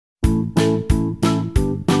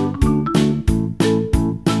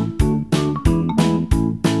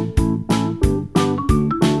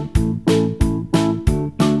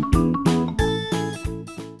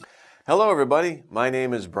Hello everybody, my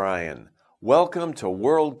name is Brian. Welcome to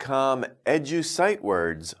WorldCom Edu Sight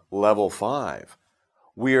Words Level 5.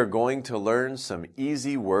 We are going to learn some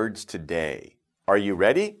easy words today. Are you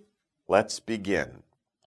ready? Let's begin.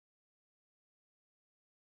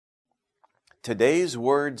 Today's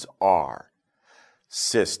words are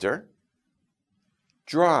sister,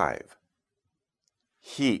 drive,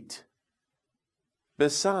 heat,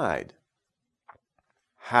 beside,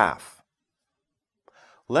 half.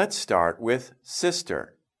 Let's start with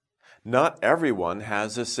sister. Not everyone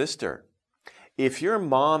has a sister. If your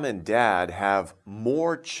mom and dad have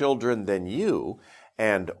more children than you,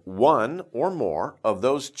 and one or more of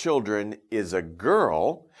those children is a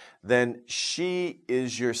girl, then she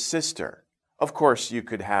is your sister. Of course, you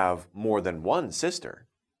could have more than one sister.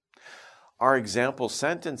 Our example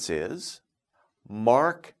sentence is,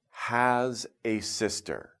 Mark has a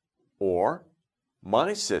sister, or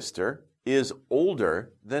my sister is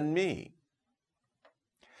older than me.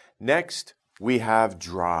 Next, we have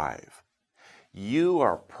drive. You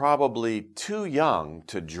are probably too young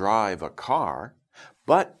to drive a car,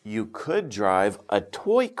 but you could drive a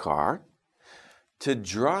toy car. To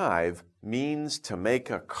drive means to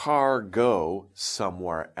make a car go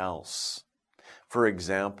somewhere else. For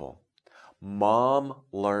example, Mom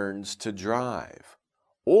learns to drive,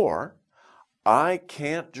 or I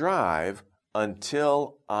can't drive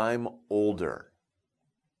until I'm older.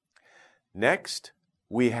 Next,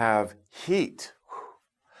 we have heat.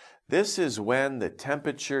 This is when the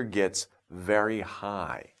temperature gets very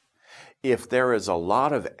high. If there is a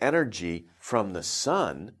lot of energy from the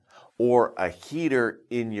sun or a heater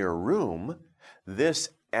in your room, this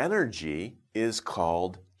energy is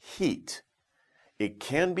called heat. It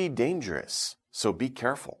can be dangerous, so be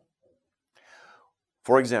careful.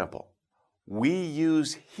 For example, we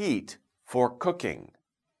use heat for cooking,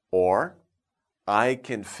 or I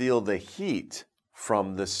can feel the heat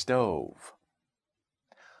from the stove.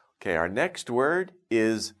 Okay, our next word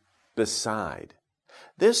is beside.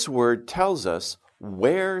 This word tells us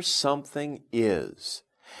where something is.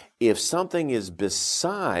 If something is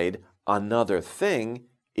beside another thing,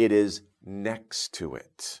 it is next to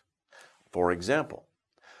it. For example,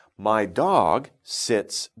 my dog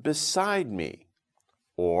sits beside me,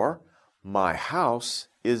 or my house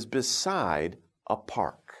is beside a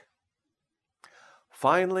park.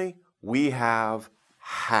 Finally, we have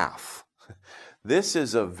half. This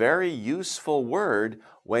is a very useful word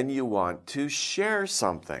when you want to share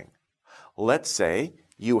something. Let's say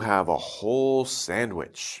you have a whole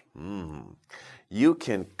sandwich. You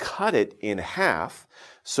can cut it in half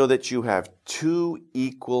so that you have two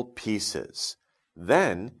equal pieces.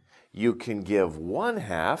 Then you can give one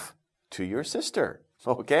half to your sister,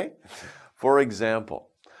 okay? For example,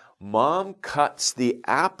 Mom cuts the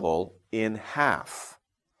apple in half,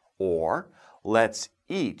 or let's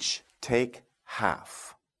each take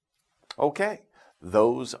half. Okay,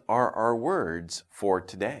 those are our words for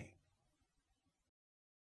today.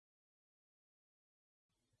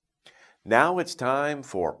 Now it's time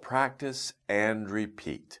for practice and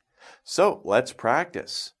repeat. So let's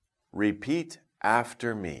practice. Repeat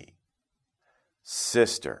after me.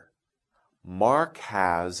 Sister. Mark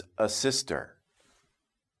has a sister.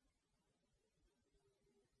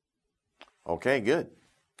 Okay, good.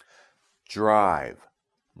 Drive.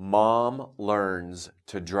 Mom learns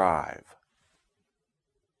to drive.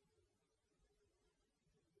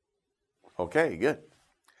 Okay, good.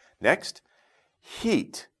 Next,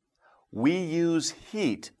 heat. We use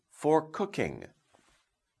heat for cooking.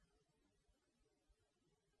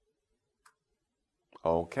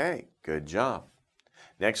 Okay, good job.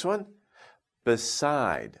 Next one,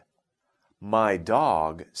 beside. My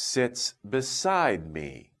dog sits beside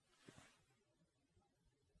me.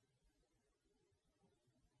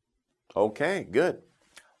 Okay, good.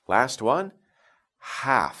 Last one,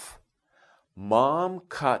 half. Mom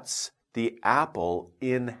cuts the apple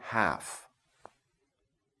in half.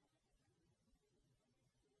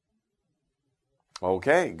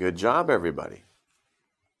 Okay, good job, everybody.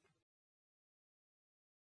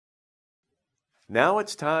 Now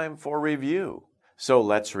it's time for review. So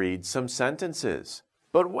let's read some sentences.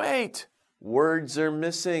 But wait, words are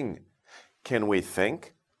missing. Can we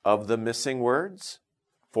think of the missing words?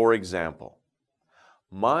 For example,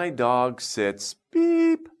 my dog sits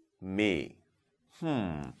beep me.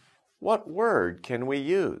 What word can we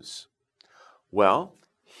use? Well,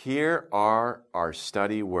 here are our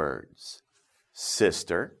study words.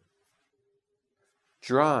 Sister,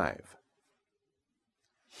 drive,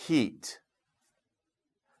 heat,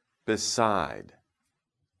 beside,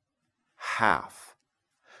 half.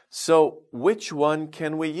 So which one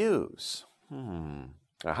can we use?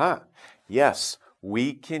 Aha. Yes,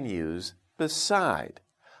 we can use beside.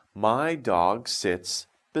 My dog sits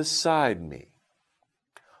beside me.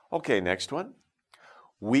 Okay, next one.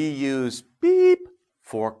 We use beep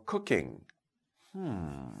for cooking.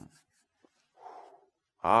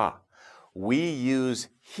 We use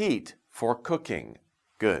heat for cooking.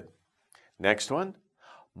 Good. Next one.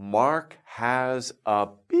 Mark has a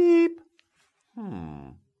beep.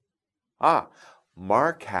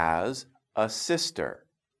 Mark has a sister.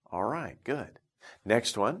 All right, good.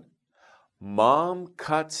 Next one. Mom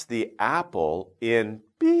cuts the apple in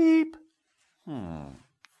beep.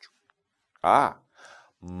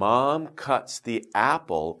 Mom cuts the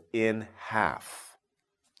apple in half.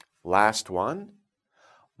 Last one.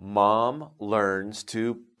 Mom learns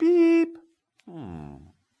to beep.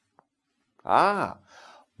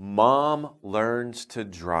 Mom learns to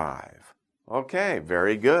drive. Okay,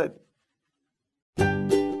 very good.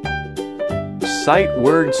 Sight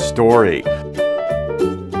word story.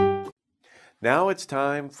 Now it's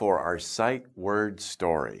time for our sight word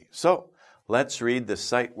story. So, let's read the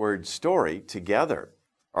sight word story together.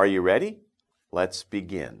 Are you ready? Let's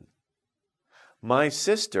begin. My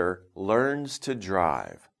sister learns to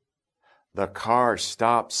drive. The car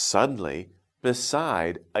stops suddenly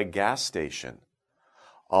beside a gas station.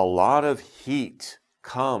 A lot of heat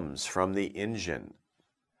comes from the engine.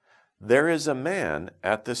 There is a man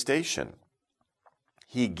at the station.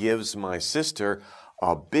 He gives my sister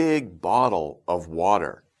a big bottle of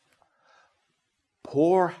water.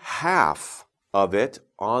 Pour half of it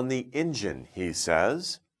on the engine, he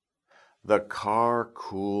says. The car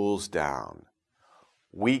cools down.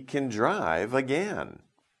 We can drive again.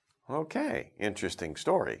 Okay, interesting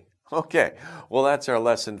story. Okay, well, that's our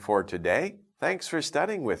lesson for today. Thanks for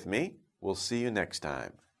studying with me. We'll see you next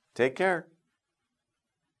time. Take care.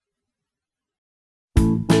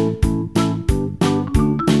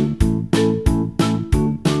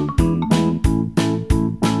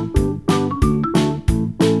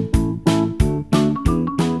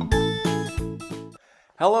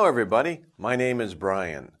 Hello, everybody. My name is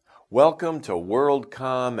Brian. Welcome to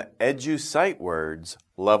WorldCom Edu Sight Words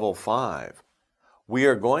Level 5. We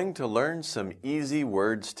are going to learn some easy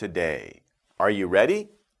words today. Are you ready?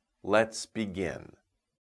 Let's begin.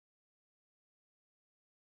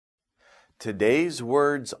 Today's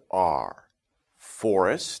words are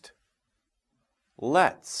forest,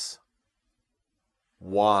 let's,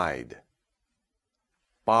 wide,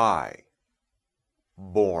 by,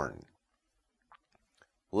 born.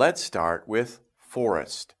 Let's start with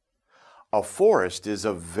forest. A forest is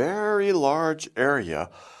a very large area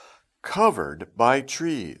covered by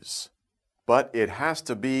trees, but it has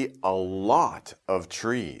to be a lot of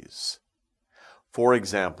trees. For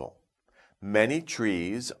example, many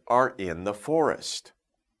trees are in the forest,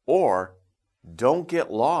 or don't get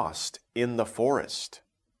lost in the forest.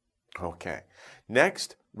 Okay,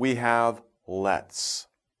 next we have let's.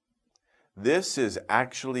 This is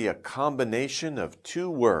actually a combination of two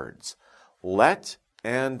words, let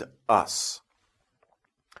and us.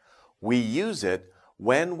 We use it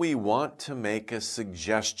when we want to make a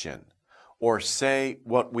suggestion or say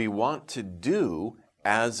what we want to do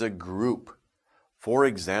as a group. For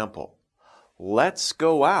example, let's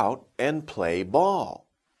go out and play ball.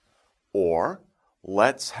 Or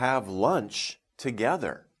let's have lunch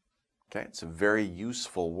together. Okay, it's a very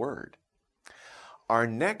useful word. Our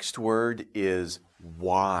next word is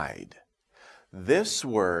wide. This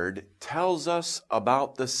word tells us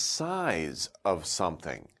about the size of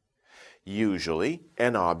something. Usually,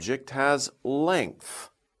 an object has length,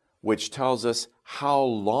 which tells us how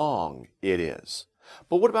long it is.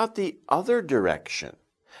 But what about the other direction?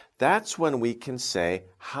 That's when we can say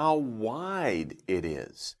how wide it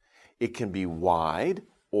is. It can be wide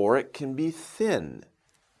or it can be thin.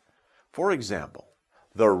 For example,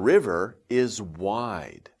 the river is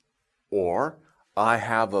wide, or I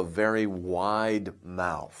have a very wide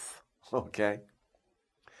mouth. Okay?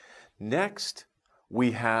 Next,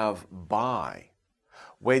 we have buy.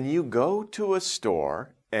 When you go to a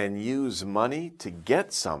store and use money to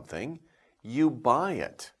get something, you buy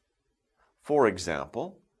it. For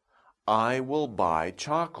example, I will buy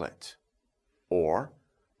chocolate, or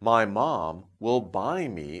my mom will buy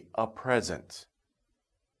me a present.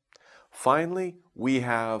 Finally, we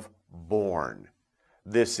have born.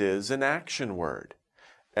 This is an action word.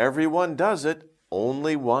 Everyone does it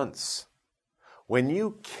only once. When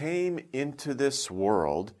you came into this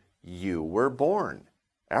world, you were born.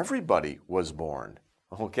 Everybody was born.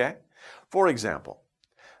 Okay? For example,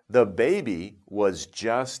 the baby was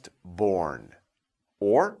just born.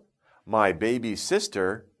 Or, my baby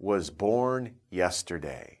sister was born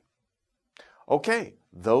yesterday. Okay,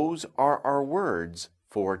 those are our words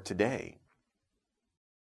for today.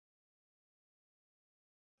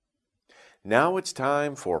 Now it's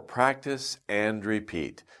time for practice and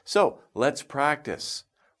repeat. So let's practice.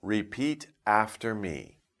 Repeat after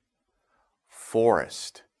me.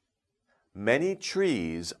 Forest. Many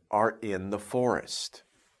trees are in the forest.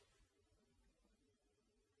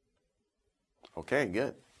 Okay,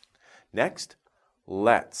 good. Next,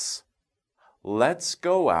 let's. Let's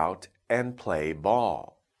go out and play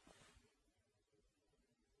ball.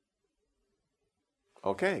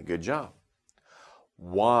 Okay, good job.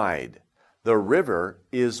 Wide. The river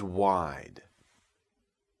is wide.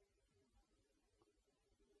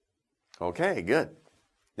 Okay, good.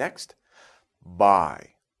 Next,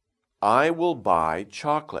 buy. I will buy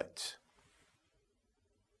chocolate.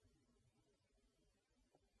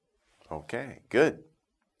 Okay, good.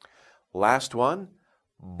 Last one,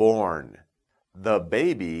 born. The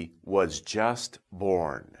baby was just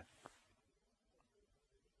born.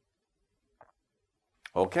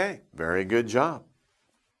 Okay, very good job.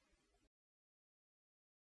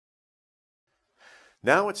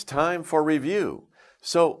 Now it's time for review.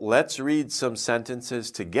 So let's read some sentences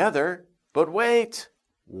together, but wait,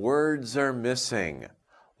 words are missing.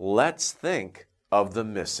 Let's think of the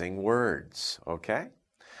missing words, okay?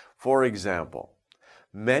 For example,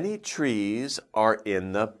 many trees are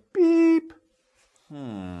in the beep.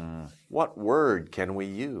 What word can we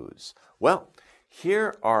use? Well,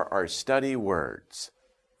 here are our study words.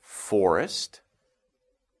 Forest,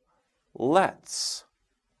 let's,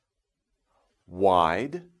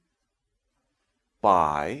 wide,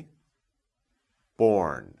 by,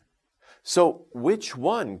 born. So which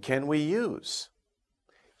one can we use?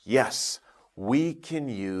 Yes, we can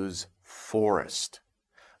use forest.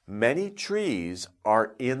 Many trees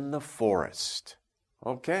are in the forest.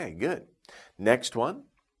 Okay, good. Next one.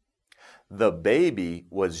 The baby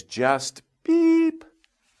was just beep.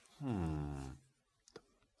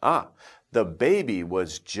 The baby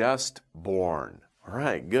was just born. All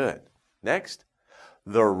right, good. Next.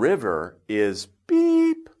 The river is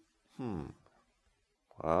beep.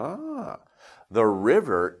 The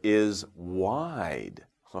river is wide.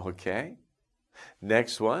 Okay.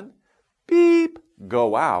 Next one. Beep.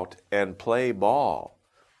 Go out and play ball.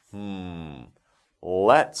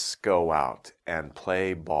 Let's go out and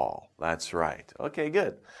play ball. That's right. Okay,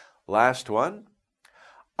 good. Last one.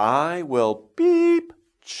 I will beep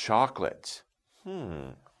chocolate.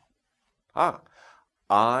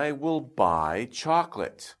 I will buy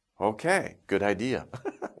chocolate. Okay, good idea.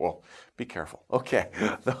 Well, be careful. Okay,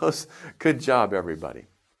 good job, everybody.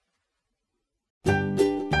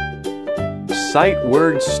 Sight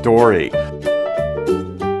word story.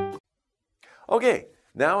 Okay,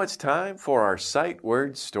 now it's time for our sight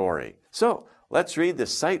word story. So, let's read the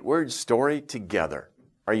sight word story together.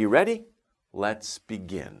 Are you ready? Let's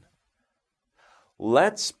begin.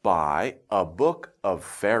 Let's buy a book of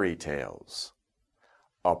fairy tales.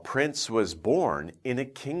 A prince was born in a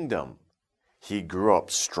kingdom. He grew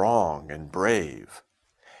up strong and brave.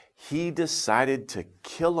 He decided to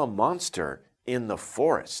kill a monster in the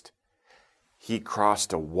forest. He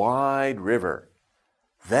crossed a wide river.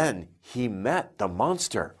 Then he met the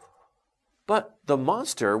monster. But the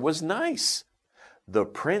monster was nice. The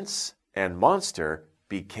prince and monster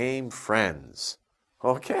became friends.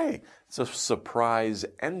 Okay, it's a surprise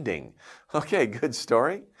ending. Okay, good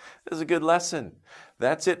story. This is a good lesson.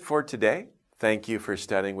 That's it for today. Thank you for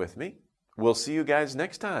studying with me. We'll see you guys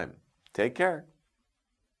next time. Take care.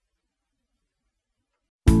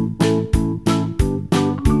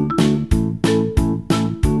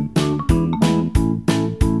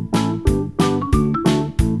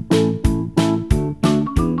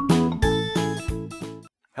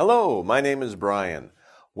 Hello, my name is Brian.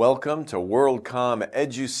 Welcome to WorldCom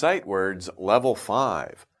Edu Sight Words Level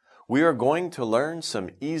 5. We are going to learn some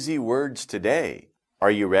easy words today. Are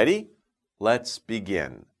you ready? Let's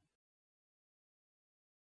begin.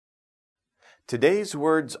 Today's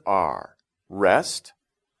words are rest,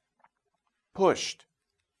 pushed,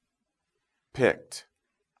 picked,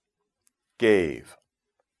 gave,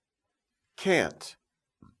 can't.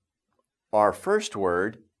 Our first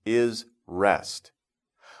word is rest.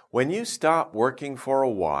 When you stop working for a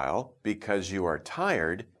while because you are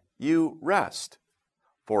tired, you rest.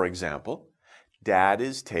 For example, Dad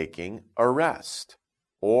is taking a rest,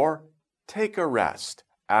 or take a rest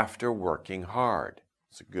after working hard.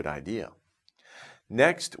 It's a good idea.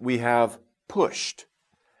 Next, we have pushed.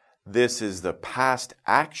 This is the past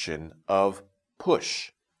action of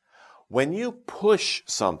push. When you push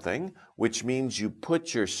something, which means you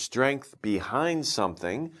put your strength behind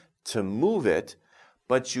something to move it,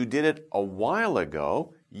 but you did it a while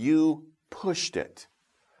ago, you pushed it.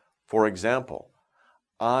 For example,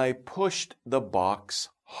 I pushed the box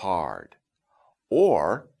hard.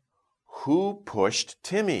 Or, who pushed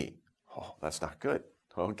Timmy? Oh, that's not good.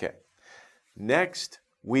 Okay. Next,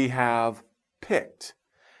 we have picked.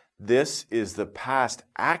 This is the past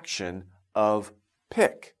action of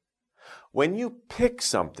pick. When you pick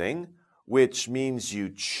something, which means you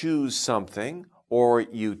choose something or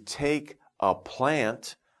you take a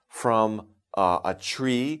plant from a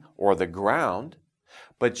tree or the ground,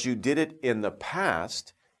 but you did it in the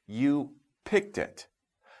past, you picked it.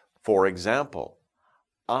 For example,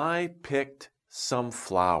 I picked some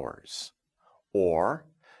flowers. Or,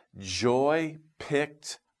 Joy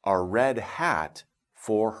picked a red hat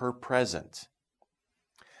for her present.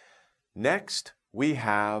 Next, we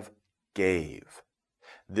have gave.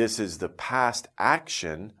 This is the past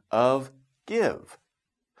action of give.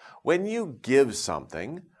 When you give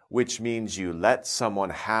something, which means you let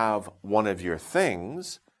someone have one of your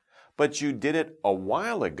things, but you did it a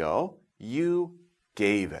while ago, you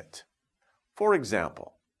gave it. For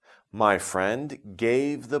example, my friend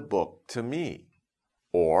gave the book to me.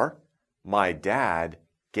 Or, my dad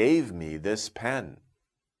gave me this pen.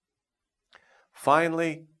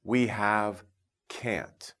 Finally, we have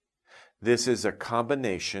can't. This is a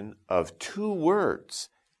combination of two words,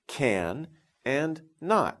 can and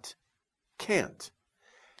not. Can't.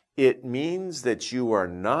 It means that you are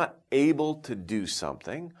not able to do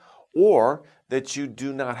something or that you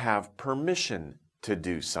do not have permission to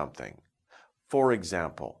do something. For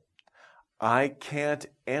example, I can't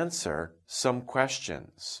answer some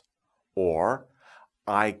questions. Or,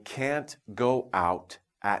 I can't go out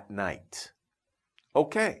at night.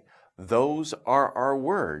 Okay, those are our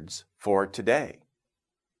words for today.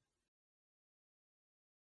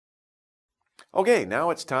 Okay, now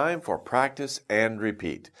it's time for practice and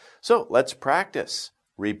repeat. So let's practice.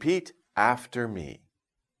 Repeat after me.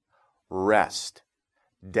 Rest.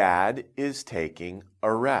 Dad is taking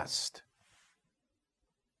a rest.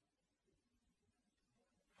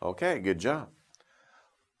 Okay, good job.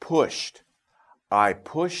 Pushed. I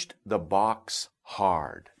pushed the box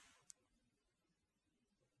hard.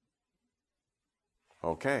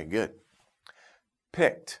 Okay, good.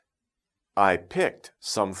 Picked. I picked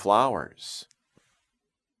some flowers.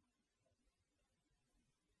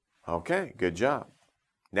 Okay, good job.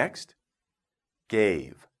 Next.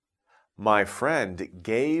 Gave. My friend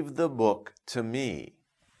gave the book to me.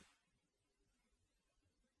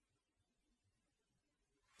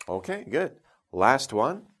 Okay, good. Last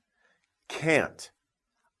one. Can't.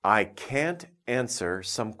 I can't answer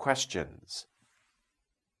some questions.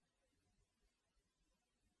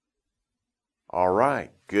 All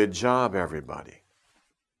right, good job, everybody.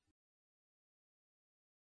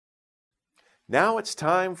 Now it's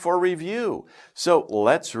time for review. So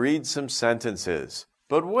let's read some sentences.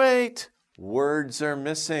 But wait, words are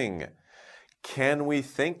missing. Can we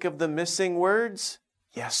think of the missing words?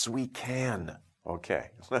 Yes, we can.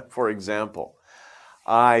 Okay, for example,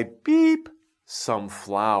 I beep some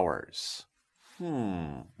flowers.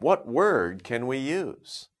 What word can we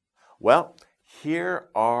use? Well, here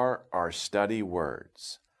are our study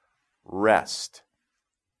words. Rest,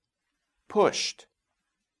 pushed,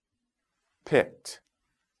 picked,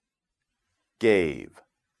 gave,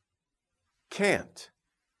 can't.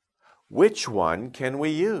 Which one can we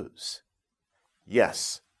use?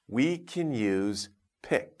 Yes, we can use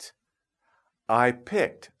picked. I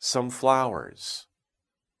picked some flowers.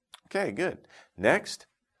 Okay, good. Next,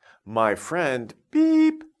 my friend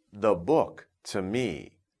beep the book to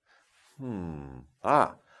me.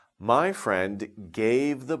 My friend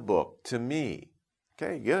gave the book to me.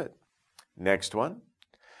 Okay, good. Next one.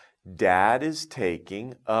 Dad is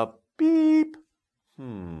taking a beep.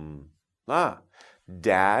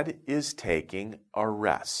 Dad is taking a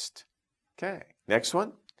rest. Okay, next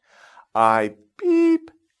one. I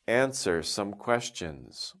beep answer some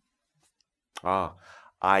questions.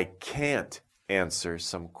 I can't answer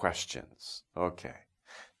some questions. Okay.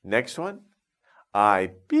 Next one.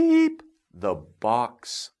 I beep the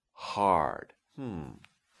box hard.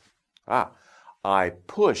 I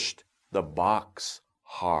pushed the box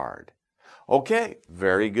hard. Okay,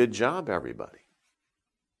 very good job, everybody.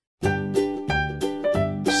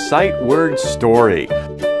 Sight word story.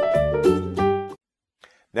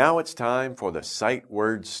 Now it's time for the sight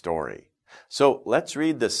word story. So let's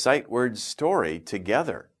read the sight word story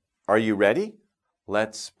together. Are you ready?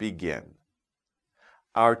 Let's begin.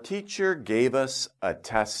 Our teacher gave us a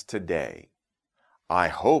test today. I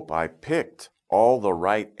hope I picked all the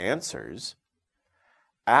right answers.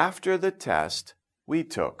 After the test, we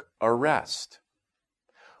took a rest.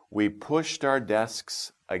 We pushed our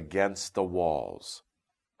desks against the walls.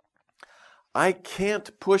 I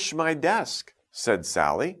can't push my desk, said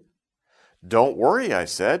Sally. Don't worry, I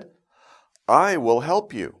said. I will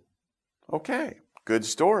help you. Okay, good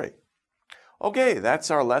story. Okay,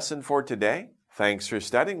 that's our lesson for today. Thanks for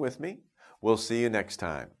studying with me. We'll see you next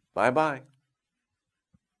time. Bye-bye.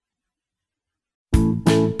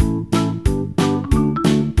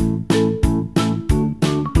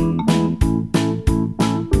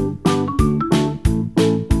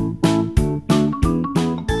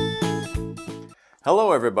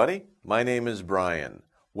 Hello everybody, my name is Brian.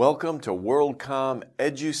 Welcome to WorldCom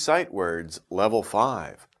Edu Sight Words Level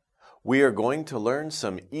 5. We are going to learn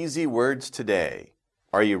some easy words today.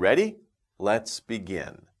 Are you ready? Let's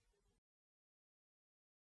begin.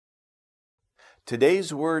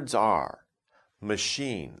 Today's words are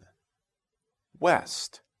machine,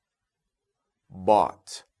 west,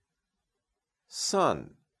 bought,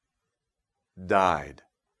 son, died.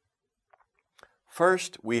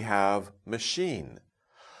 First, we have machine.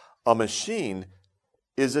 A machine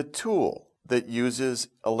is a tool that uses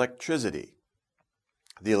electricity.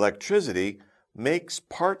 The electricity makes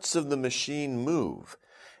parts of the machine move,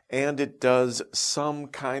 and it does some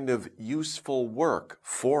kind of useful work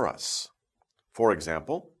for us. For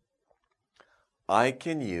example, I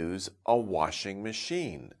can use a washing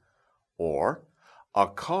machine, or a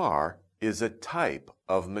car is a type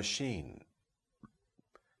of machine.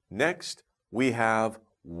 Next, we have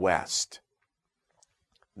west.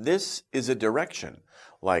 This is a direction,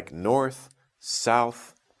 like north,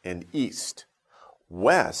 south, and east.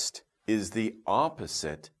 West is the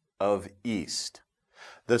opposite of east.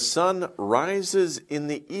 The sun rises in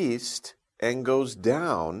the east and goes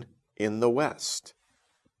down in the west.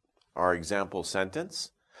 Our example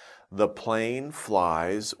sentence, the plane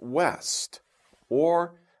flies west,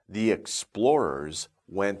 or the explorers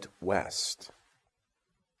went west.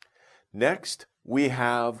 Next, we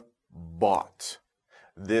have bought.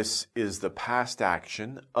 This is the past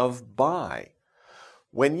action of buy.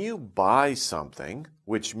 When you buy something,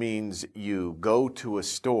 which means you go to a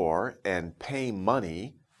store and pay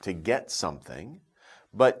money to get something,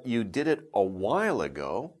 but you did it a while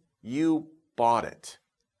ago, you bought it.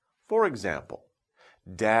 For example,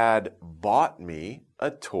 Dad bought me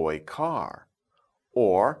a toy car,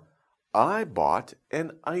 or I bought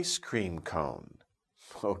an ice cream cone.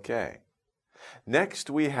 Okay. Next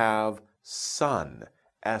we have son,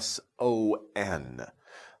 S-O-N.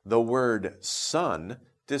 The word son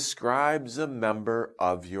describes a member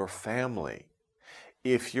of your family.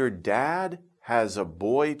 If your dad has a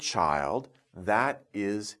boy child, that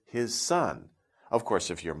is his son. Of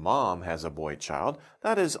course, if your mom has a boy child,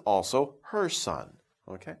 that is also her son.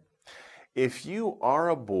 Okay? If you are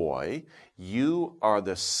a boy, you are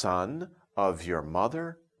the son of your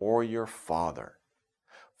mother or your father.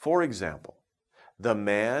 For example, the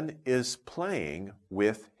man is playing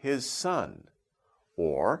with his son,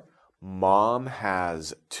 or mom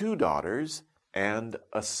has 2 daughters and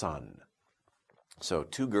a son. So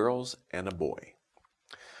 2 girls and a boy.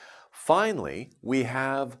 Finally, we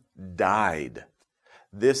have died.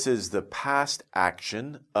 This is the past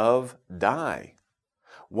action of die.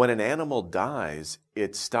 When an animal dies,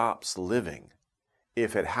 it stops living.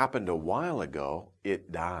 If it happened a while ago,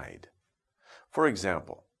 it died. For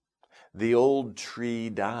example, the old tree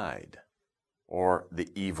died, or the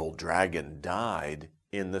evil dragon died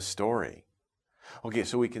in the story. Okay,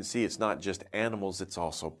 so we can see it's not just animals, it's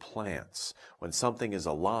also plants. When something is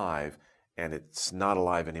alive and it's not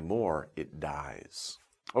alive anymore, it dies.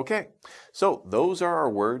 Okay, so those are our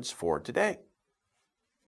words for today.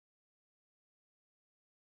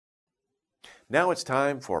 Now it's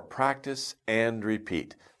time for practice and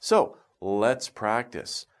repeat. So let's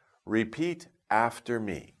practice. Repeat after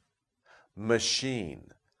me.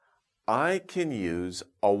 Machine. I can use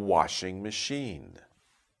a washing machine.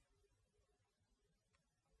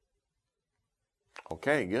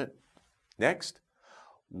 Okay, good. Next,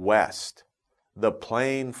 west. The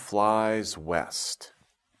plane flies west.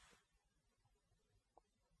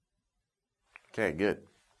 Okay, good.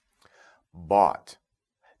 Bought.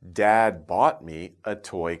 Dad bought me a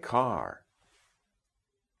toy car.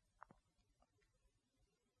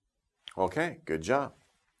 Okay, good job.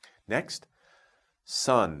 Next,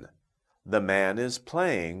 son. The man is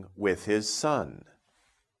playing with his son.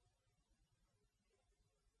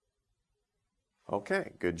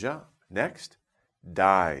 Okay, good job. Next,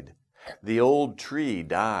 died. The old tree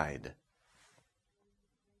died.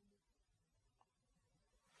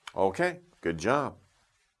 Okay, good job.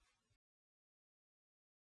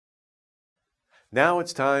 Now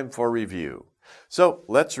it's time for review. So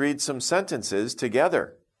let's read some sentences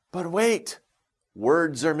together. But wait,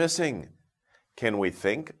 words are missing. Can we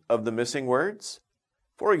think of the missing words?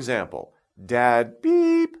 For example, Dad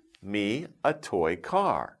beep me a toy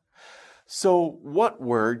car. So what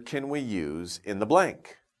word can we use in the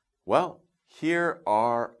blank? Well, here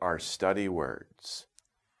are our study words.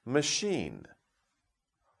 Machine,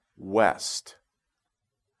 west,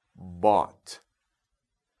 bought,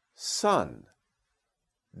 son,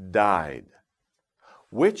 died.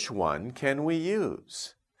 Which one can we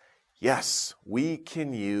use? Yes, we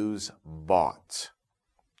can use bought.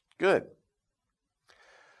 Good.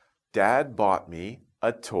 Dad bought me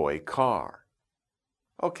a toy car.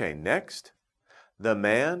 Okay, next. The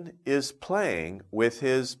man is playing with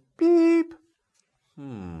his beep.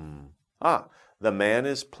 The man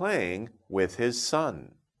is playing with his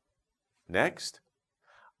son. Next.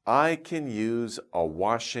 I can use a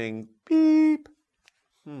washing beep.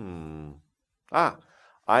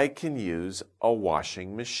 I can use a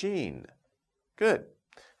washing machine. Good.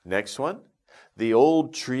 Next one. The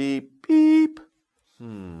old tree beep.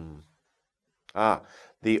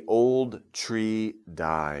 The old tree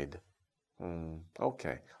died.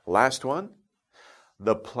 Okay. Last one.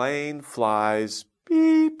 The plane flies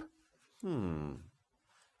beep. The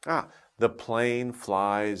plane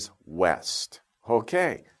flies west.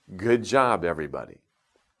 Okay. Good job, everybody.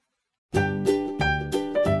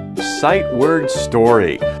 Sight word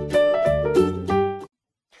story.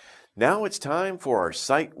 Now it's time for our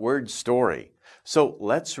sight word story. So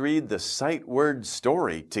let's read the sight word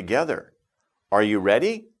story together. Are you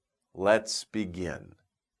ready? Let's begin.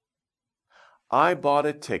 I bought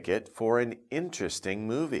a ticket for an interesting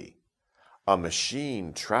movie. A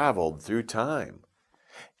machine traveled through time.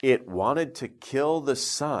 It wanted to kill the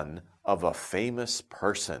son of a famous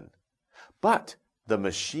person. But the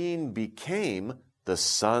machine became the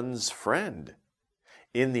son's friend.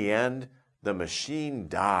 In the end, the machine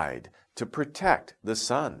died to protect the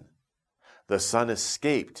son. The son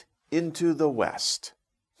escaped into the west.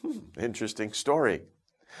 Interesting story.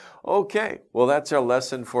 Okay, well, that's our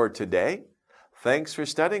lesson for today. Thanks for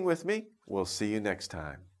studying with me. We'll see you next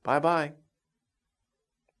time. Bye-bye.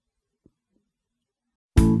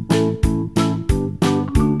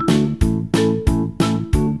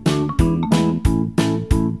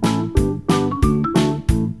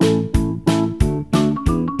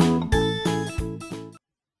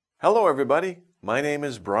 Hello, everybody. My name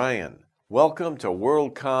is Brian. Welcome to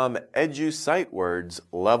WorldCom Edu Sight Words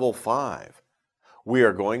Level 5. We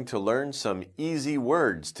are going to learn some easy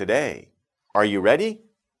words today. Are you ready?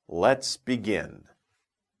 Let's begin.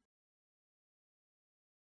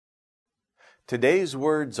 Today's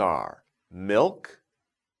words are milk,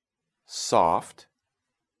 soft,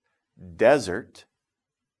 desert,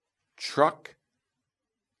 truck,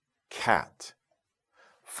 cat.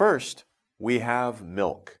 First, we have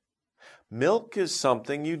milk. Milk is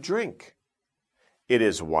something you drink. It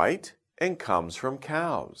is white and comes from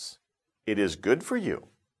cows. It is good for you.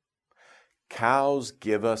 Cows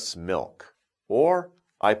give us milk, or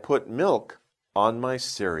I put milk on my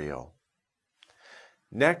cereal.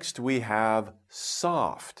 Next, we have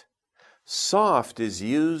soft. Soft is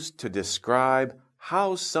used to describe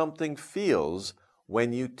how something feels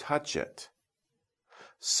when you touch it.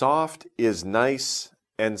 Soft is nice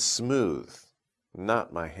and smooth.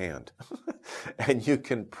 Not my hand. And you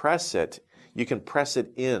can press it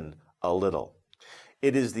in a little.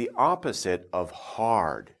 It is the opposite of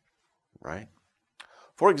hard, right?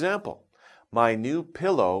 For example, my new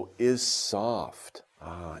pillow is soft.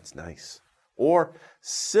 It's nice. Or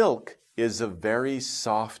silk is a very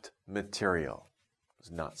soft material.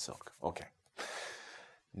 It's not silk. Okay.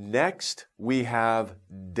 Next, we have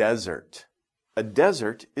desert. A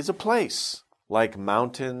desert is a place, like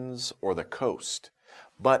mountains or the coast.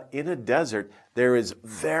 But in a desert, there is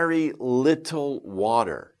very little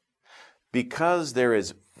water. Because there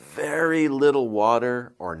is very little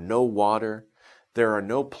water or no water, there are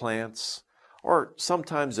no plants, or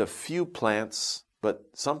sometimes a few plants, but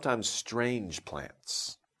sometimes strange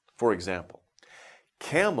plants. For example,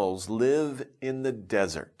 camels live in the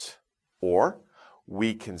desert, or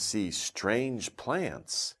we can see strange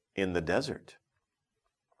plants in the desert.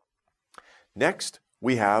 Next,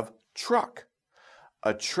 we have truck.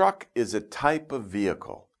 A truck is a type of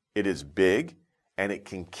vehicle. It is big and it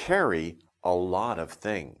can carry a lot of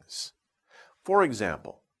things. For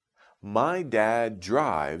example, my dad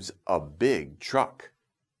drives a big truck.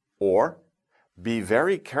 Or, be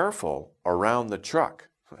very careful around the truck.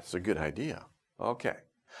 That's a good idea. Okay.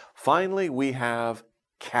 Finally, we have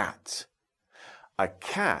cat. A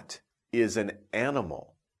cat is an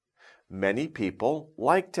animal. Many people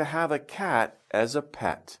like to have a cat as a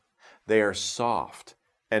pet. They are soft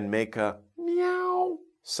and make a meow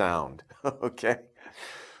sound. Okay?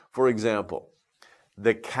 For example,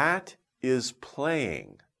 the cat is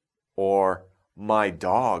playing, or my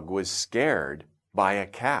dog was scared by a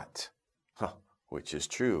cat. Which is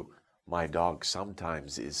true. My dog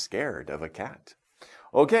sometimes is scared of a cat.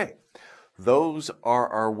 Okay, those are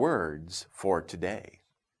our words for today.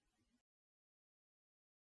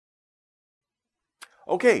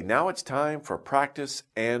 Okay, now it's time for practice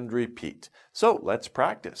and repeat. So let's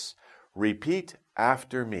practice. Repeat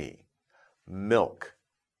after me. Milk.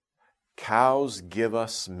 Cows give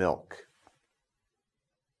us milk.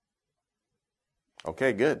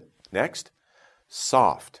 Okay, good. Next,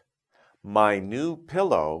 soft. My new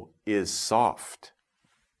pillow is soft.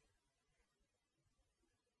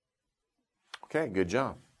 Okay, good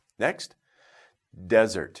job. Next,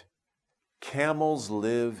 desert. Camels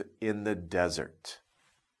live in the desert.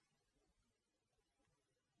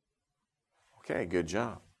 Okay, good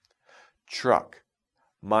job. Truck.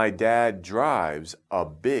 My dad drives a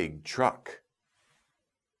big truck.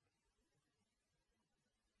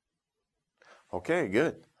 Okay,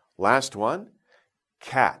 good. Last one,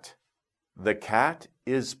 cat. The cat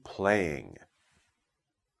is playing.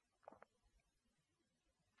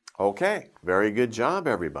 Okay, very good job,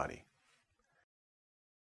 everybody.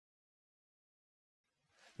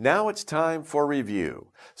 Now it's time for review.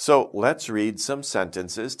 So let's read some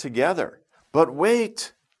sentences together. But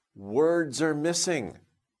wait, words are missing.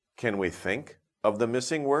 Can we think of the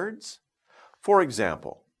missing words? For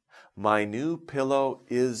example, my new pillow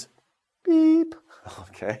is beep.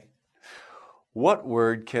 Okay. What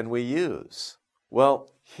word can we use? Well,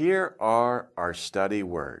 here are our study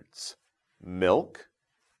words. Milk,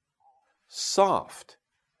 soft,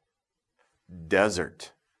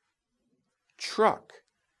 desert, truck,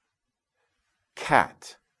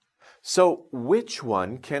 cat. So which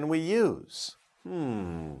one can we use?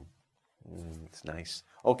 It's nice.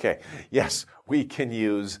 Okay, yes, we can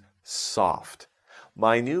use soft.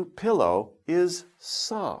 My new pillow is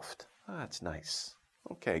soft. That's nice.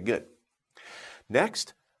 Okay, good.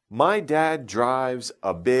 Next, my dad drives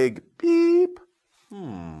a big beep.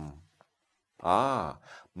 My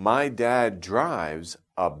dad drives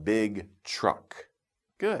a big truck.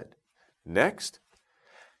 Good. Next,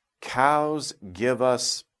 cows give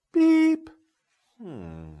us beep.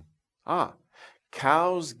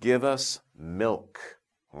 Cows give us milk.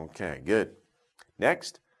 Okay, good.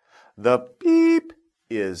 Next, the beep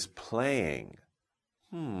is playing.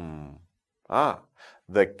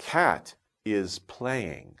 The cat is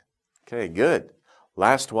playing. Okay, good.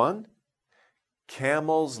 Last one.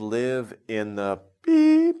 Camels live in the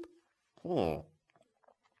beep.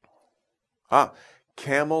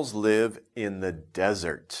 Camels live in the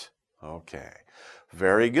desert. Okay,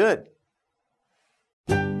 very good.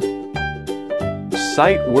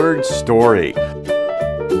 Sight word story.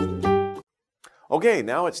 Okay,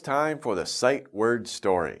 now it's time for the sight word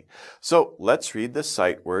story. So let's read the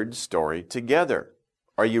sight word story together.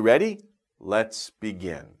 Are you ready? Let's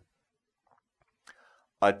begin.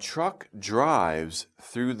 A truck drives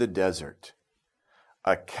through the desert.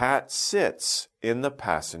 A cat sits in the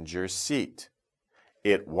passenger seat.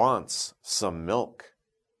 It wants some milk.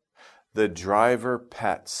 The driver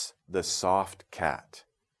pets the soft cat.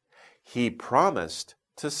 He promised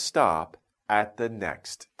to stop at the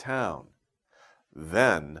next town.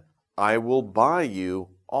 Then I will buy you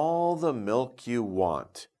all the milk you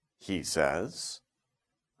want, he says.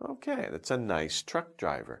 Okay, that's a nice truck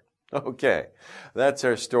driver. Okay, that's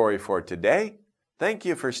our story for today. Thank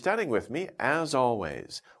you for studying with me as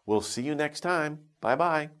always. We'll see you next time.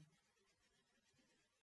 Bye-bye.